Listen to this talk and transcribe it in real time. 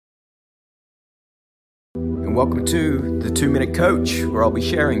and welcome to the 2-Minute Coach, where I'll be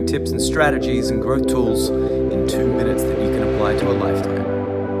sharing tips and strategies and growth tools in 2 minutes that you can apply to a lifetime.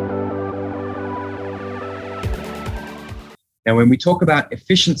 Now, when we talk about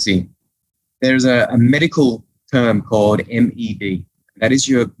efficiency, there's a medical term called MED. That is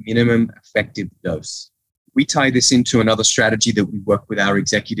your minimum effective dose. We tie this into another strategy that we work with our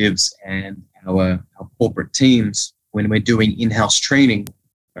executives and our corporate teams when we're doing in-house training,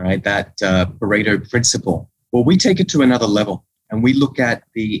 all right, that Pareto principle. Well, we take it to another level and we look at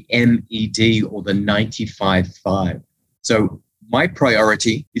the MED, or the 95-5. So my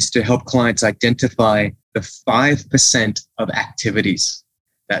priority is to help clients identify the 5% of activities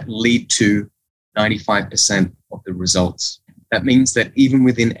that lead to 95% of the results. That means that even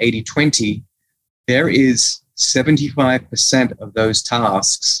within 80-20, there is 75% of those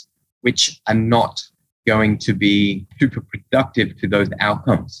tasks which are not going to be super productive to those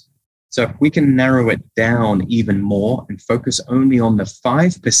outcomes. So if we can narrow it down even more and focus only on the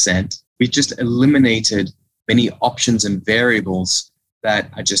 5%, we've just eliminated many options and variables that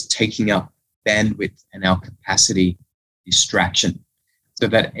are just taking up bandwidth and our capacity distraction. So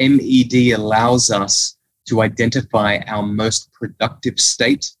that MED allows us to identify our most productive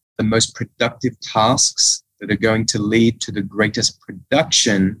state, the most productive tasks that are going to lead to the greatest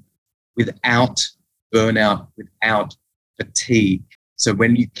production without burnout, without fatigue. So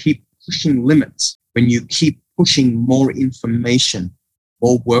when you keep pushing limits, when you keep pushing more information,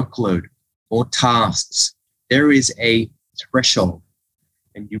 more workload, more tasks, there is a threshold,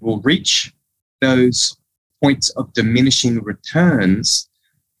 and you will reach those points of diminishing returns,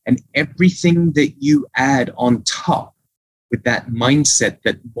 and everything that you add on top with that mindset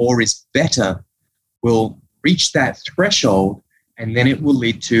that more is better will reach that threshold, and then it will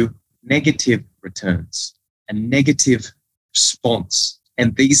lead to negative returns, a negative response.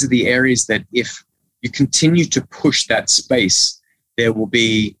 And these are the areas that if you continue to push that space, there will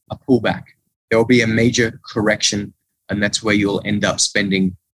be a pullback. There will be a major correction, and that's where you'll end up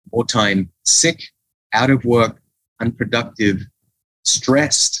spending more time sick, out of work, unproductive,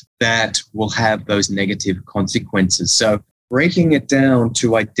 stressed, that will have those negative consequences. So breaking it down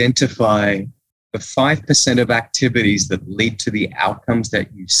to identify the 5% of activities that lead to the outcomes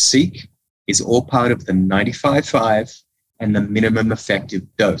that you seek is all part of the 95-5 and the minimum effective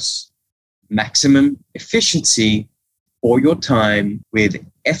dose. Maximum efficiency for your time with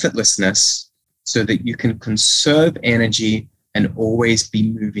effortlessness so that you can conserve energy and always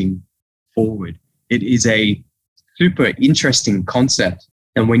be moving forward. It is a super interesting concept.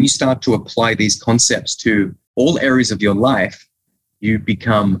 And when you start to apply these concepts to all areas of your life, you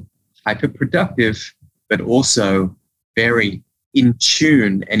become hyper-productive, but also very in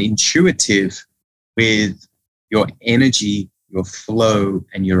tune and intuitive with your energy, your flow,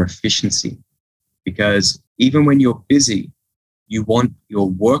 and your efficiency. Because even when you're busy, you want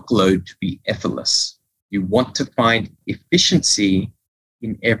your workload to be effortless. You want to find efficiency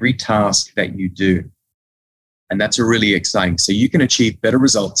in every task that you do. And that's really exciting. So you can achieve better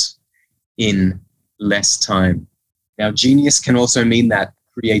results in less time. Now, genius can also mean that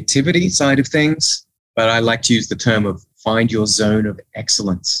creativity side of things, but I like to use the term of find your zone of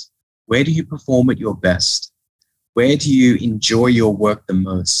excellence. Where do you perform at your best? Where do you enjoy your work the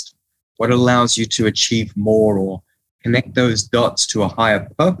most? What allows you to achieve more or connect those dots to a higher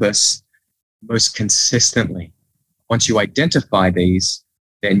purpose most consistently? Once you identify these,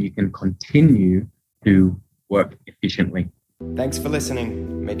 then you can continue to work efficiently. Thanks for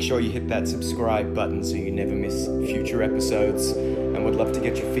listening. Make sure you hit that subscribe button so you never miss future episodes, and would love to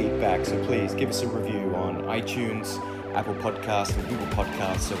get your feedback, so please give us a review on iTunes, Apple Podcasts, and Google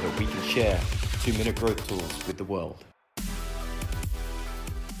Podcasts so that we can share 2-minute growth tools with the world.